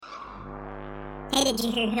Did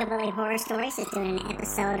you hear Hillbilly Horror Stories is doing an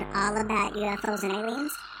episode all about UFOs and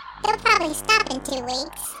aliens? They'll probably stop in 2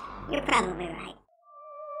 weeks. You're probably right.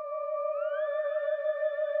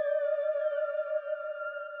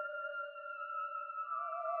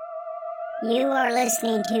 You are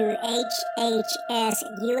listening to HHS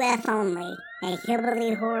UF Only, a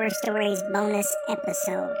Hillbilly Horror Stories bonus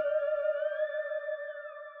episode.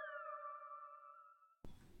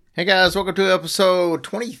 Hey guys, welcome to episode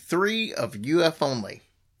 23 of UF Only.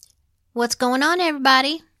 What's going on,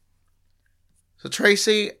 everybody? So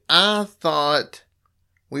Tracy, I thought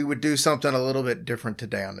we would do something a little bit different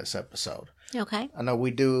today on this episode. Okay. I know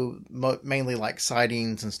we do mainly like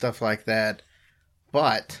sightings and stuff like that,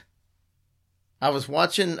 but I was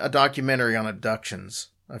watching a documentary on abductions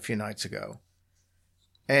a few nights ago.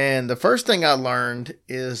 And the first thing I learned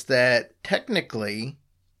is that technically,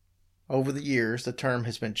 over the years, the term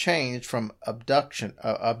has been changed from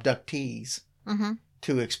abductees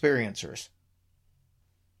to experiencers.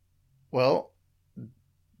 Well,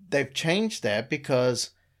 they've changed that because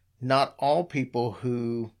not all people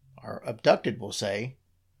who are abducted, we'll say,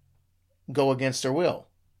 go against their will.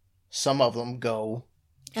 Some of them go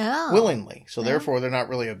willingly. So therefore, they're not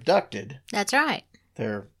really abducted. That's right.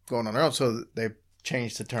 They're going on their own. So they've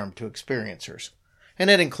changed the term to experiencers. And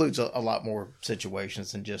that includes a lot more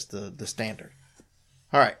situations than just the standard.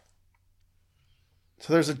 All right.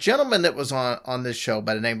 So there's a gentleman that was on this show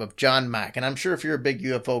by the name of John Mack. And I'm sure if you're a big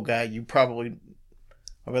UFO guy, you probably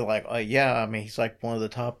will be like, oh, yeah, I mean, he's like one of the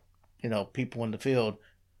top, people in the field.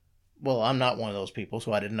 Well, I'm not one of those people,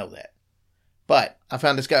 so I didn't know that. But I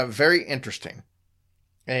found this guy very interesting.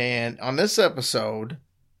 And on this episode,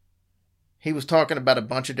 he was talking about a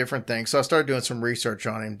bunch of different things. So I started doing some research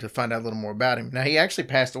on him to find out a little more about him. Now, he actually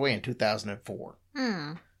passed away in 2004.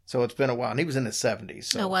 So it's been a while. And he was in his 70s.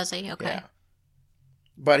 So, oh, was he? Okay. Yeah.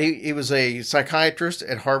 But he was a psychiatrist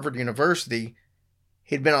at Harvard University.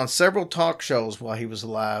 He'd been on several talk shows while he was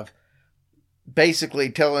alive, basically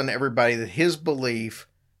telling everybody that his belief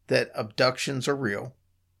that abductions are real.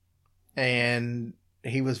 And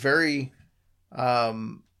he was very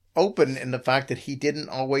open in the fact that he didn't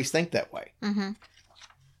always think that way.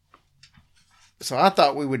 So I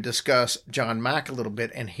thought we would discuss John Mack a little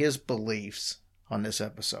bit and his beliefs on this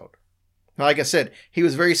episode. Now, like I said, he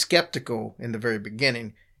was very skeptical in the very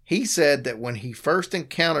beginning. He said that when he first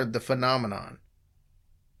encountered the phenomenon,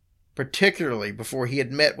 particularly before he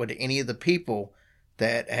had met with any of the people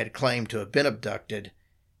that had claimed to have been abducted,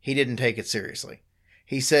 he didn't take it seriously.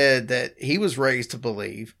 He said that he was raised to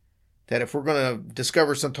believe that if we're going to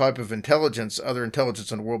discover some type of intelligence, other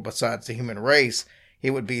intelligence in the world besides the human race,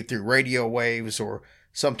 it would be through radio waves or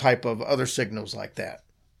some type of other signals like that.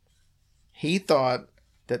 He thought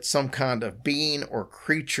that some kind of being or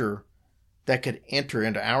creature that could enter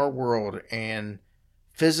into our world and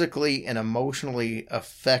physically and emotionally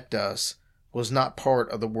affect us was not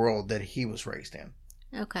part of the world that he was raised in.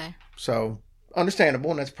 Okay. So, understandable,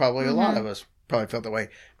 and that's probably a lot of us probably felt that way.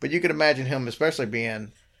 But you could imagine him, especially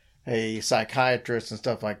being a psychiatrist and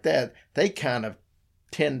stuff like that, they kind of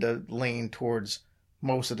tend to lean towards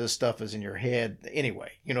most of this stuff is in your head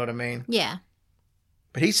anyway. You know what I mean? Yeah.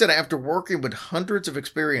 But he said after working with hundreds of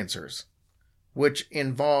experiencers, which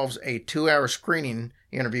involves a 2-hour screening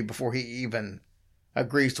interview before he even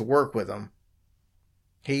agrees to work with them,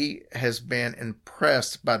 he has been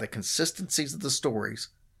impressed by the consistencies of the stories,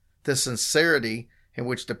 the sincerity in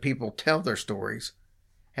which the people tell their stories,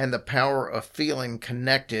 and the power of feeling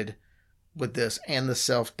connected with this and the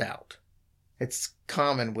self-doubt. It's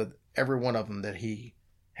common with every one of them that he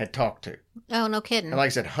had talked to. Oh, no kidding. And like I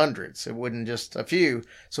said, hundreds. It wasn't just a few.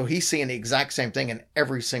 So he's seeing the exact same thing in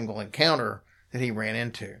every single encounter that he ran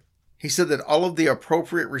into. He said that all of the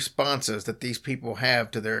appropriate responses that these people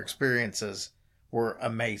have to their experiences were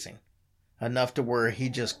amazing. Enough to where he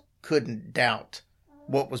just couldn't doubt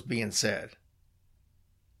what was being said.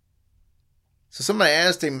 So somebody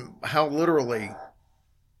asked him, how literally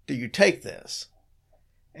do you take this?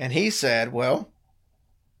 And he said, well,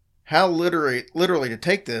 how literally to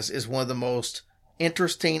take this is one of the most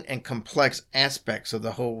interesting and complex aspects of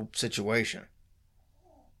the whole situation.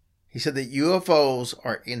 He said that UFOs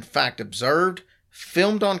are in fact observed,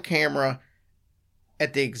 filmed on camera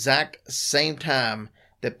at the exact same time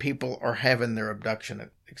that people are having their abduction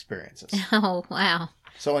experiences. Oh, wow.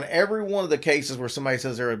 So in every one of the cases where somebody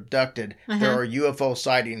says they're abducted, there are UFO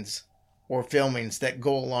sightings or filmings that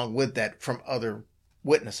go along with that from other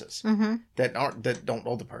witnesses that don't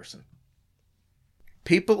know the person.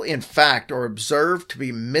 People, in fact, are observed to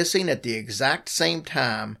be missing at the exact same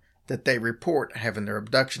time that they report having their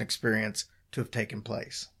abduction experience to have taken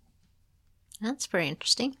place. That's pretty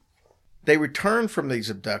interesting. They return from these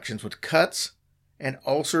abductions with cuts and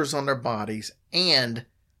ulcers on their bodies and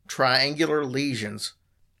triangular lesions,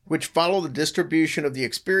 which follow the distribution of the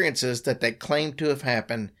experiences that they claim to have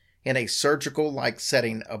happened in a surgical-like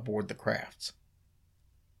setting aboard the crafts.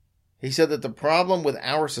 He said that the problem with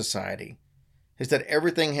our society is that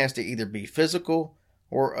everything has to either be physical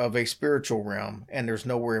or of a spiritual realm, and there's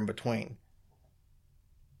nowhere in between.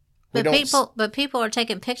 But people are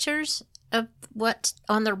taking pictures of what's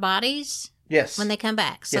on their bodies Yes. when they come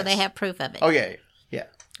back, so Yes. they have proof of it. Oh, yeah, yeah.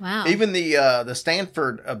 Wow. Even the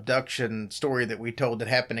Stanford abduction story that we told that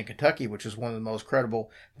happened in Kentucky, which was one of the most credible,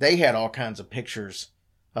 they had all kinds of pictures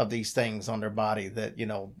of these things on their body that, you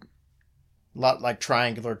know, a lot like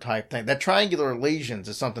triangular type thing. That triangular lesions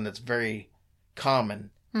is something that's very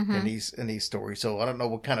common in these stories. So I don't know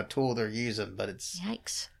what kind of tool they're using, but it's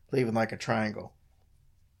Yikes. leaving like a triangle.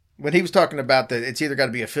 When he was talking about that it's either got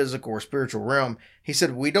to be a physical or spiritual realm, he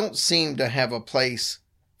said we don't seem to have a place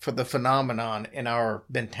for the phenomenon in our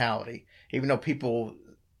mentality. Even though people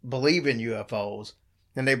believe in UFOs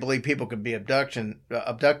and they believe people could be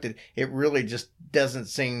abducted, it really just doesn't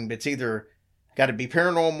seem, it's either got to be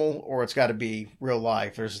paranormal or it's got to be real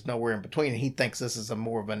life. There's nowhere in between. And he thinks this is a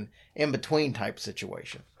more of an in-between type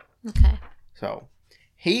situation. Okay. So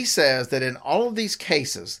he says that in all of these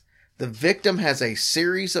cases, the victim has a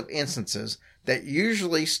series of instances that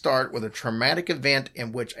usually start with a traumatic event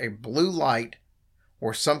in which a blue light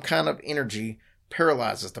or some kind of energy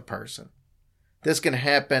paralyzes the person. This can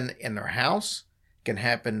happen in their house, can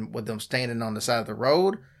happen with them standing on the side of the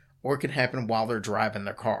road, or it can happen while they're driving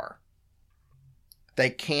their car. They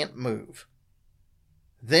can't move.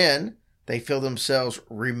 Then they feel themselves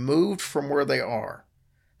removed from where they are.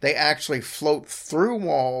 They actually float through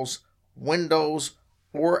walls, windows,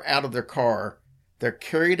 or out of their car. They're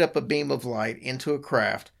carried up a beam of light into a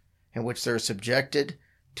craft in which they're subjected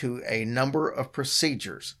to a number of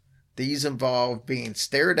procedures. These involve being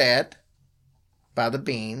stared at by the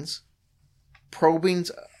beings,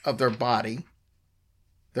 probings of their body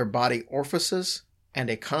orifices, and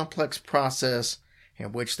a complex process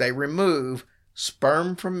in which they remove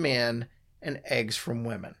sperm from men and eggs from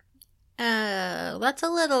women. That's a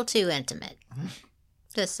little too intimate.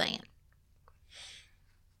 Just saying.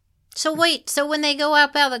 So wait, so when they go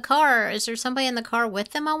up out of the car, is there somebody in the car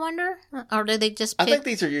with them, I wonder? Or do they just I pick think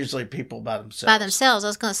these are usually people by themselves. by themselves? I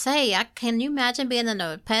was going to say, can you imagine being in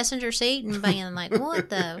the passenger seat and being like,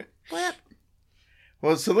 what?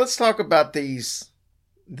 Well, so let's talk about this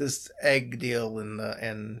egg deal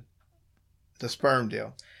and the sperm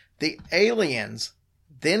deal. The aliens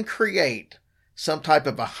then create some type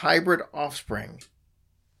of a hybrid offspring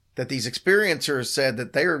that these experiencers said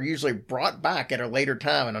that they are usually brought back at a later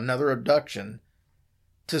time in another abduction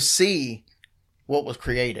to see what was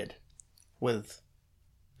created with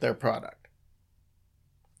their product.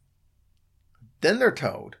 Then they're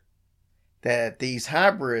told that these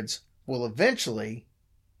hybrids will eventually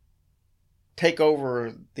take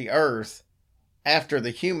over the earth after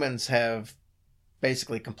the humans have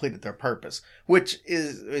basically completed their purpose, which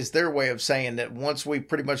is their way of saying that once we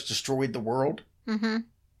pretty much destroyed the world,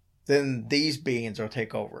 then these beings will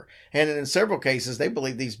take over. And in several cases, they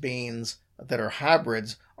believe these beings that are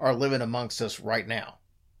hybrids are living amongst us right now.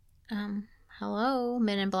 Hello,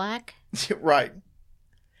 Men in Black. Right.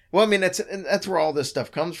 Well, I mean, that's where all this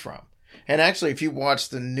stuff comes from. And actually, if you watch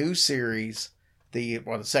the new series, the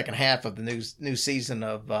second half of the new season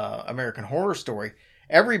of American Horror Story,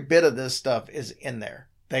 every bit of this stuff is in there.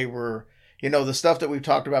 They were, the stuff that we've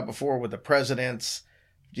talked about before with the presidents,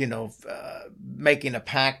 making a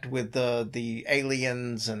pact with the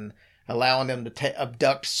aliens and allowing them to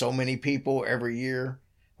abduct so many people every year,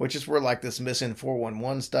 which is where like this missing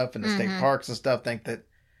 411 stuff and the state parks and stuff think that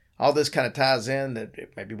all this kind of ties in, that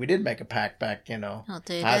maybe we did make a pact back, Oh,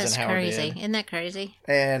 dude, that's crazy. Isn't that crazy?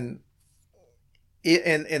 And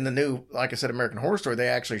in the new, like I said, American Horror Story, they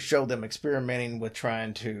actually showed them experimenting with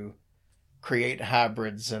trying to create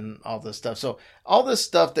hybrids and all this stuff. So all this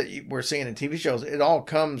stuff that we're seeing in TV shows, it all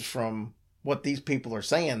comes from what these people are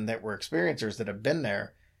saying that were experiencers that have been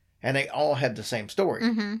there, and they all had the same story.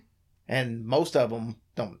 And most of them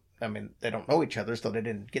they don't know each other, so they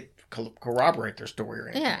didn't get corroborate their story or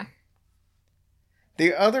anything. Yeah.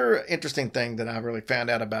 The other interesting thing that I really found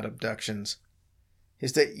out about abductions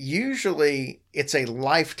is that usually it's a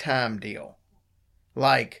lifetime deal.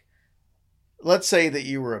 Like, let's say that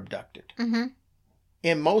you were abducted.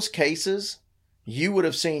 In most cases, you would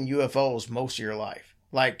have seen UFOs most of your life.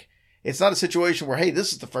 Like, it's not a situation where, hey,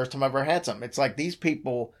 this is the first time I've ever had something. It's like these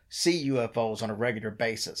people see UFOs on a regular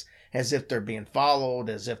basis, as if they're being followed,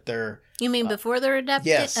 as if they're... You mean before they're abducted?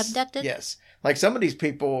 Yes. Yes. Like some of these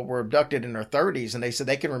people were abducted in their 30s, and they said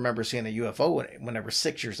they can remember seeing a UFO when they were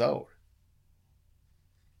 6 years old.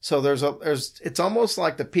 So it's almost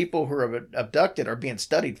like the people who are abducted are being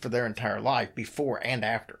studied for their entire life before and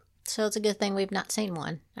after. So it's a good thing we've not seen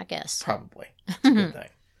one, I guess. Probably. It's a good thing.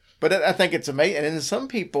 But I think it's amazing. And some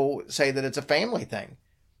people say that it's a family thing,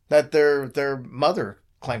 that their mother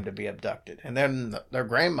claimed to be abducted. And then their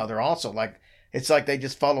grandmother also. Like, it's like they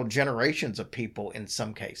just followed generations of people in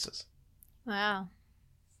some cases. Wow.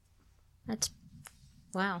 That's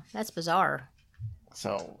bizarre.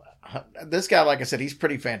 So this guy, like I said, he's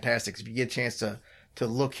pretty fantastic. If you get a chance to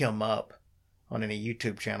look him up on any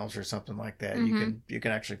YouTube channels or something like that, you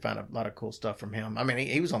can actually find a lot of cool stuff from him. I mean,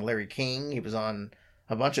 he was on Larry King. He was on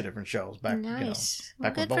a bunch of different shows back, nice.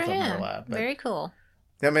 Back when both of them were alive. But, very cool.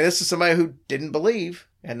 I mean, this is somebody who didn't believe,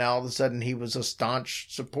 and now all of a sudden he was a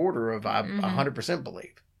staunch supporter of I 100%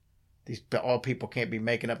 believe. All people can't be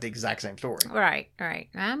making up the exact same story. Right.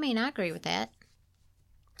 I mean, I agree with that.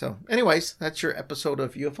 So, anyways, that's your episode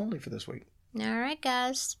of UFO Only for this week. All right,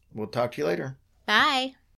 guys. We'll talk to you later. Bye.